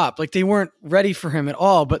stop. Like they weren't ready for him at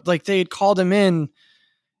all. But like they had called him in.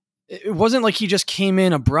 It wasn't like he just came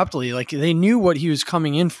in abruptly. Like they knew what he was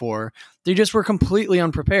coming in for. They just were completely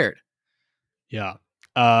unprepared. Yeah.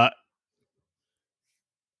 I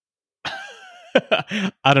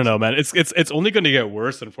don't know, man. It's only going to get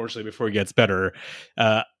worse, unfortunately, before it gets better.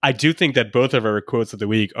 I do think that both of our quotes of the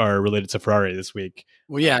week are related to Ferrari this week.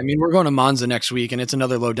 Well, yeah, I mean, we're going to Monza next week, and it's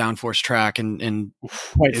another low downforce track, and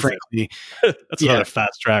quite frankly, that's another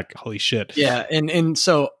fast track. Holy shit! Yeah, and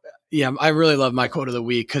so. Yeah, I really love my quote of the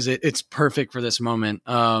week because it's perfect for this moment.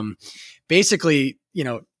 Basically,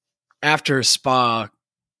 after Spa,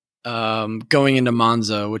 going into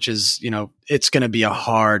Monza, which is, it's going to be a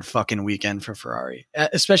hard fucking weekend for Ferrari,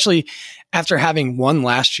 especially after having won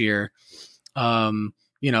last year.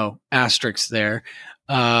 Asterisks there,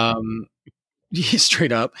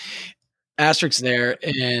 straight up asterisks there,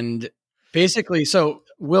 and basically, so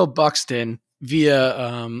Will Buxton.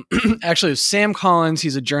 Via actually it was Sam Collins,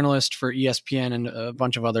 he's a journalist for ESPN and a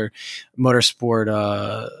bunch of other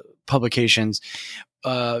motorsport publications,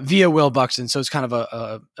 via Will Buxton. So it's kind of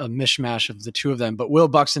a mishmash of the two of them. But Will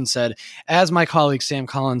Buxton said, as my colleague Sam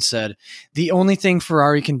Collins said, the only thing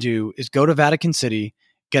Ferrari can do is go to Vatican City,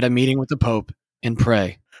 get a meeting with the Pope, and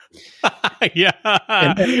pray. Yeah,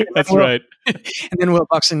 that's right. And then Will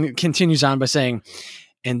Buxton continues on by saying,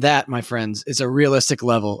 and that, my friends, is a realistic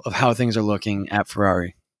level of how things are looking at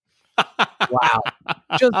Ferrari. Wow.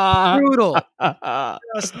 Just brutal.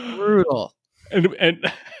 Just brutal.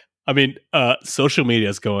 And I mean, social media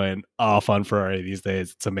is going off on Ferrari these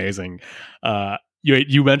days. It's amazing.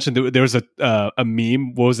 You mentioned there was a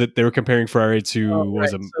meme. What was it? They were comparing Ferrari to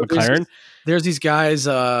McLaren? There's these guys,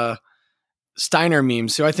 Steiner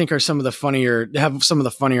memes, who I think are have some of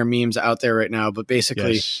the funnier memes out there right now. But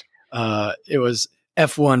basically, it was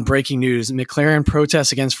F1 breaking news: McLaren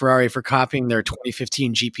protests against Ferrari for copying their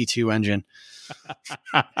 2015 GP2 engine.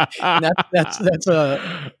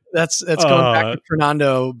 That's going back to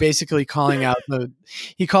Fernando basically calling out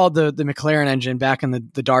he called the McLaren engine back in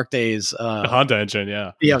the dark days. The Honda engine,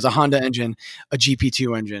 yeah. Yeah, it was a Honda engine, a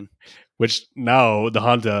GP2 engine. Which now the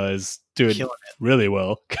Honda is doing really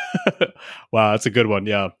well. Wow, that's a good one.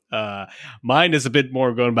 Yeah. Mine is a bit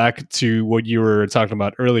more going back to what you were talking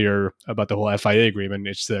about earlier about the whole FIA agreement.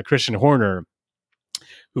 It's Christian Horner,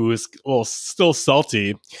 who is still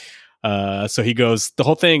salty. So he goes, the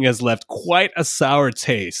whole thing has left quite a sour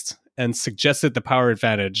taste and suggested the power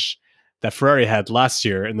advantage that Ferrari had last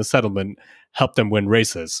year in the settlement helped them win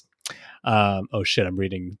races. Oh shit, I'm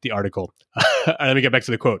reading the article. Let me get back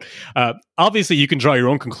to the quote. Obviously, you can draw your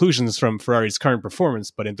own conclusions from Ferrari's current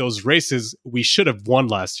performance, but in those races, we should have won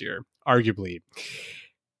last year, arguably.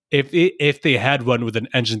 If they had run with an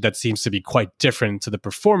engine that seems to be quite different to the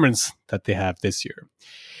performance that they have this year.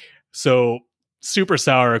 So super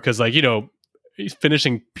sour because, like, you know,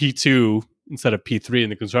 finishing P2 instead of P3 in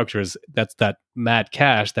the constructors, that's that mad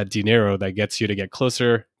cash, that dinero that gets you to get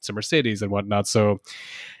closer to Mercedes and whatnot. So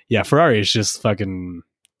yeah, Ferrari is just fucking,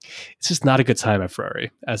 it's just not a good time at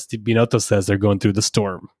Ferrari. As Binotto says, they're going through the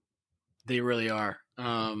storm. They really are.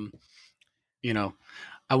 You know,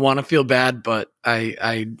 I want to feel bad, but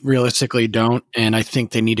I realistically don't. And I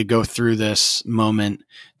think they need to go through this moment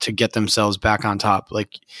to get themselves back on top.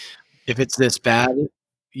 Like, if it's this bad,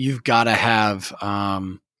 you've got to have,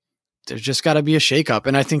 there's just got to be a shakeup.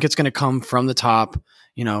 And I think it's going to come from the top,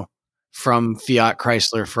 you know, from Fiat,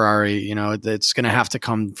 Chrysler, Ferrari. You know, it's going to have to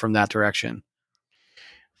come from that direction.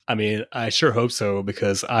 I mean, I sure hope so,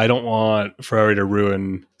 because I don't want Ferrari to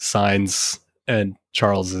ruin Sainz and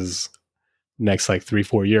Charles's next like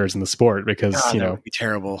 3-4 years in the sport, because God, you that know, would be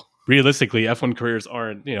terrible. Realistically, F1 careers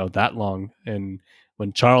aren't, you know, that long. And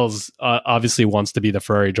when Charles obviously wants to be the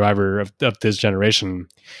Ferrari driver of this generation,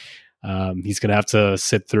 he's going to have to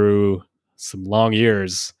sit through some long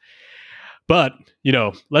years. But, you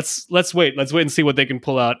know, let's wait and see what they can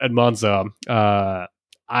pull out at Monza.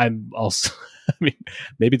 I'm also, I mean,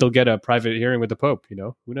 maybe they'll get a private hearing with the Pope, you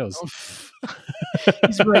know, who knows?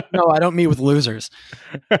 He's like, no, I don't meet with losers.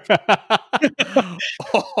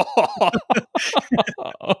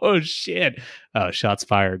 Oh shit. Oh, shots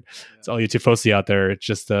fired. It's all you Tifosi out there.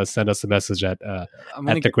 Just send us a message at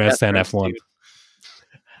the Grandstand F1.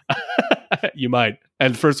 You might.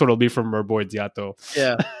 And the first one will be from our boy Diato.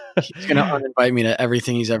 Yeah. He's going to uninvite me to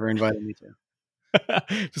everything he's ever invited me to.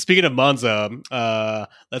 So speaking of Monza,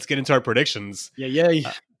 let's get into our predictions.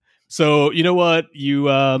 Yeah. So you know what? You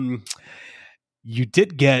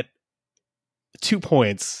did get 2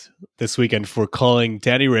 points this weekend for calling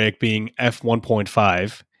Danny Rick being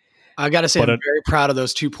F1.5. I got to say, I'm very proud of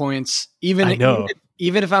those 2 points. Even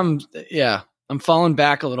if I'm falling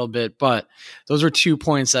back a little bit, but those were 2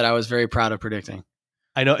 points that I was very proud of predicting.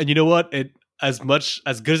 I know. And you know what? As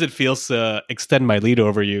good as it feels to extend my lead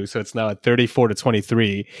over you, so it's now at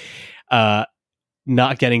 34-23,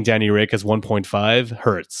 not getting Danny Rick as 1.5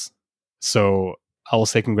 hurts. So I will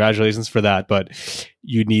say congratulations for that, but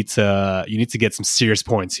you need to get some serious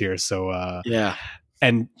points here. So yeah,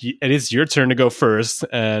 and it is your turn to go first,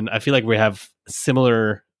 and I feel like we have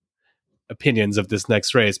similar opinions of this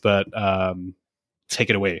next race, but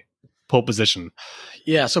take it away. Pole position.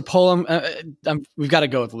 Yeah, so pole. We've got to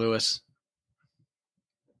go with Lewis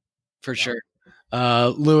for sure.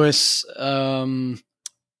 Lewis, pole.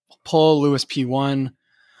 Lewis P1.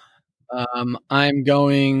 I'm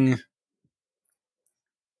going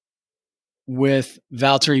with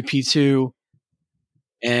Valtteri P2,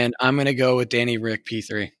 and I'm going to go with Danny Rick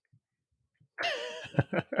P3.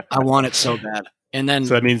 I want it so bad. And then,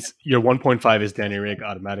 so that means your 1.5 is Danny Rick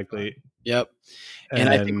automatically. Yep. And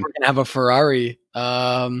I think we're going to have a Ferrari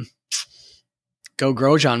go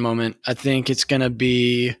Grosjean moment. I think it's going to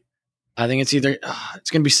be,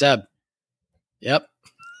 it's going to be Seb. Yep.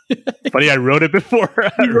 Funny, I wrote it before.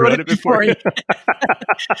 I wrote it before.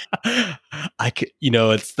 I could, you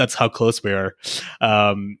know, that's how close we are.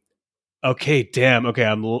 Okay, damn.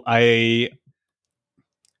 Okay,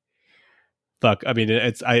 fuck. I mean,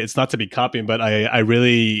 it's not to be copying, but I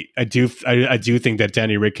do think that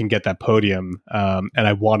Danny Rick can get that podium, and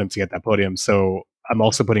I want him to get that podium. So I'm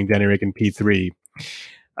also putting Danny Rick in P3.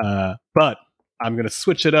 But I'm gonna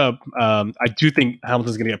switch it up. I do think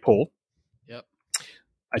Hamilton's gonna get pole. Yep.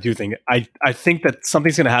 I do think I think that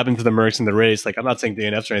something's gonna happen to the Mercs in the race. Like, I'm not saying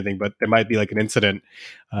DNFs or anything, but there might be like an incident.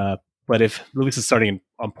 But if Lewis is starting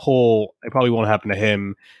on pole, it probably won't happen to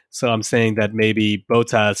him. So I'm saying that maybe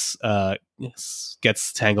Bottas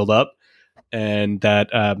gets tangled up, and that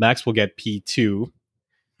Max will get P2.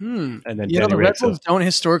 And then the Red Bulls don't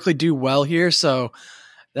historically do well here, so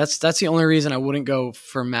that's the only reason I wouldn't go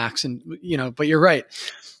for Max. And but you're right,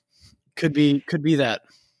 could be that.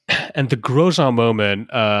 And the Grosjean moment,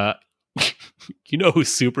 who's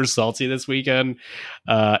super salty this weekend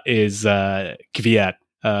is Kvyat.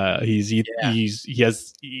 He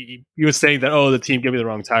was saying that, the team gave me the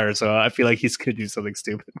wrong tire, so I feel like he's gonna do something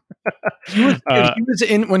stupid. He was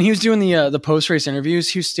when he was doing the post race interviews.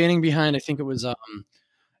 He was standing behind, I think it was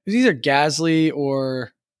either Gasly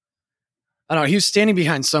or I don't know. He was standing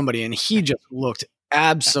behind somebody, and he just looked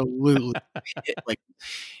absolutely like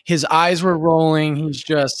his eyes were rolling. He's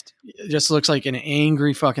just looks like an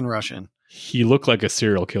angry fucking Russian. He looked like a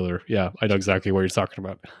serial killer. Yeah, I know exactly what you're talking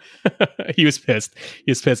about. He was pissed.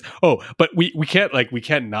 Oh, but we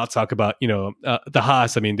can't not talk about the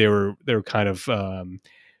Haas. I mean, they were kind of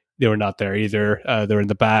they were not there either. They were in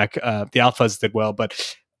the back. The Alphas did well,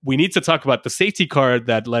 but we need to talk about the safety car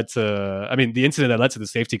that led to. I mean, the incident that led to the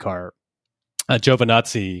safety car.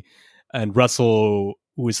 Giovinazzi and Russell,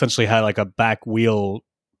 who essentially had like a back wheel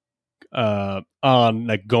on,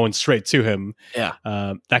 like going straight to him. Yeah.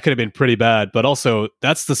 That could have been pretty bad. But also,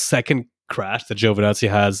 that's the second crash that Giovinazzi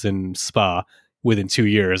has in Spa within 2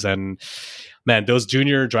 years. And man, those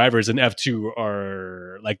junior drivers in F2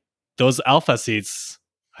 are like those Alpha seats.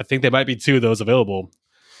 I think there might be 2 of those available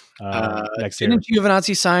next year. Didn't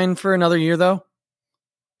Giovinazzi sign for another year though?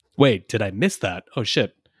 Wait, did I miss that? Oh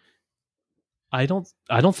shit. I don't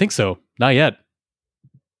think so. Not yet.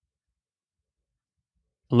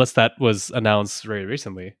 Unless that was announced very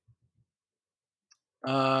recently.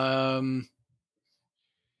 Yeah,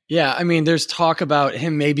 I mean, there's talk about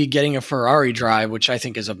him maybe getting a Ferrari drive, which I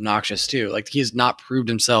think is obnoxious too. Like he has not proved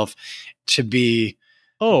himself to be.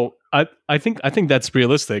 Oh, I think that's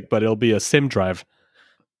realistic, but it'll be a sim drive.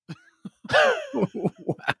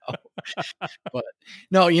 Wow. But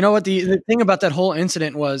no, you know what the thing about that whole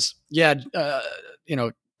incident was, that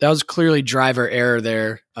was clearly driver error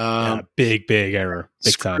there. Big error.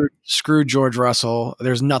 Big time. Screw George Russell.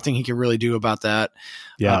 There's nothing he could really do about that.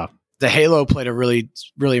 Yeah. The halo played a really,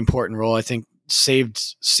 really important role. I think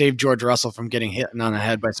saved George Russell from getting hit on the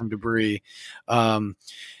head by some debris.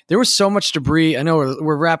 There was so much debris. I know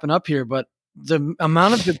we're wrapping up here, but the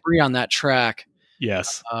amount of debris on that track.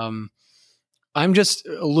 Yes. I'm just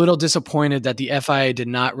a little disappointed that the FIA did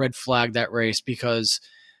not red flag that race because,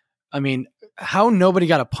 I mean, how nobody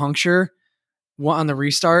got a puncture on the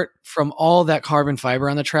restart from all that carbon fiber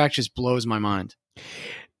on the track just blows my mind.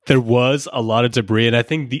 There was a lot of debris, and I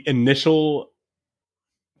think the initial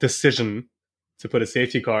decision to put a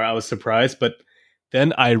safety car, I was surprised, but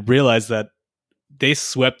then I realized that they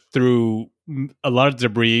swept through a lot of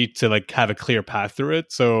debris to like have a clear path through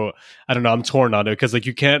it. So I don't know, I'm torn on it because like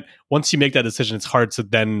you can't, once you make that decision, it's hard to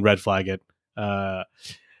then red flag it.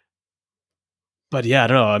 But yeah, I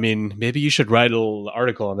don't know. I mean, maybe you should write a little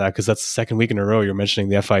article on that because that's the second week in a row you're mentioning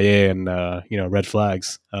the FIA and red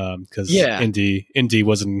flags. Because Indy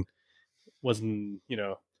wasn't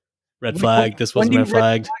red flag. This wasn't red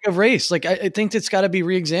flagged. A race, like I think it's got to be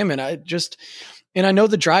re-examined. And I know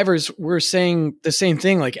the drivers were saying the same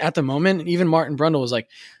thing. Like at the moment, and even Martin Brundle was like,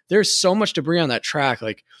 "There's so much debris on that track.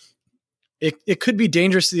 Like it could be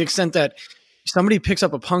dangerous to the extent that somebody picks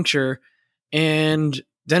up a puncture and."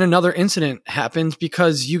 Then another incident happens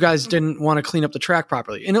because you guys didn't want to clean up the track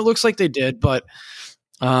properly. And it looks like they did, but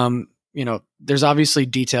there's obviously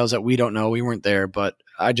details that we don't know. We weren't there, but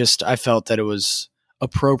I felt that it was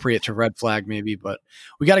appropriate to red flag maybe, but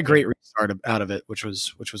we got a great restart out of it, which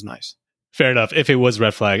was nice. Fair enough. If it was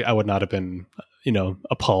red flag, I would not have been,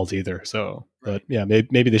 appalled either. So, but yeah,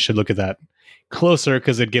 maybe they should look at that closer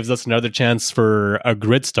because it gives us another chance for a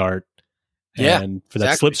grid start and for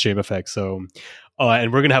that slipstream effect. So,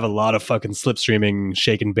 and we're going to have a lot of fucking slipstreaming,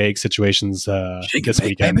 shake and bake situations this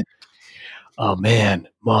weekend. Baby. Oh, man.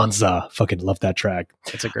 Monza. Fucking love that track.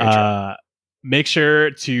 It's a great track. Make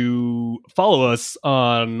sure to follow us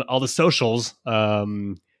on all the socials.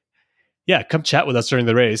 Come chat with us during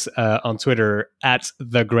the race on Twitter at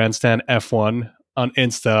the Grandstand F1 on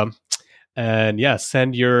Insta. And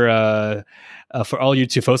send your for all you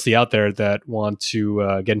Tifosi out there that want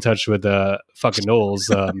to get in touch with fucking Knowles.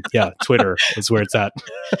 Twitter is where it's at.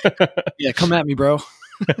 Yeah, come at me, bro.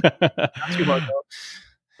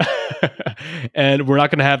 And we're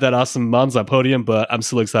not going to have that awesome Monza podium, but I'm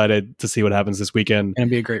still excited to see what happens this weekend. It'll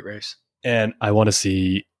be a great race. And I want to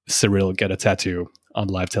see Cyril get a tattoo on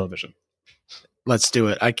live television. Let's do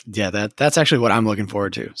it. That's actually what I'm looking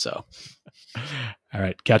forward to. So, all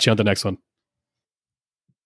right, catch you on the next one.